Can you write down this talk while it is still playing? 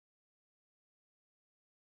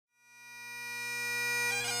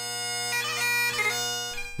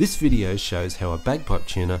This video shows how a bagpipe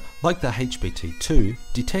tuner like the HBT2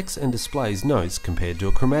 detects and displays notes compared to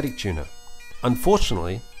a chromatic tuner.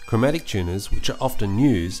 Unfortunately, chromatic tuners, which are often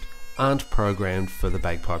used, aren't programmed for the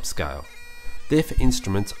bagpipe scale. They're for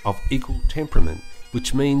instruments of equal temperament,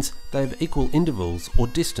 which means they have equal intervals or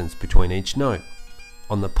distance between each note.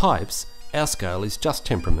 On the pipes, our scale is just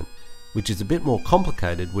temperament, which is a bit more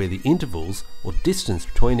complicated where the intervals or distance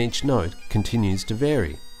between each note continues to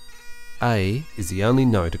vary. A is the only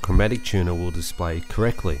note a chromatic tuner will display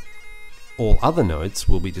correctly. All other notes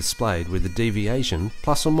will be displayed with a deviation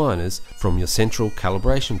plus or minus from your central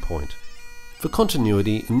calibration point. For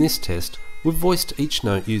continuity in this test, we've voiced each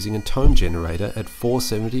note using a tone generator at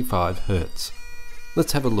 475 Hz.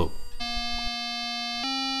 Let's have a look.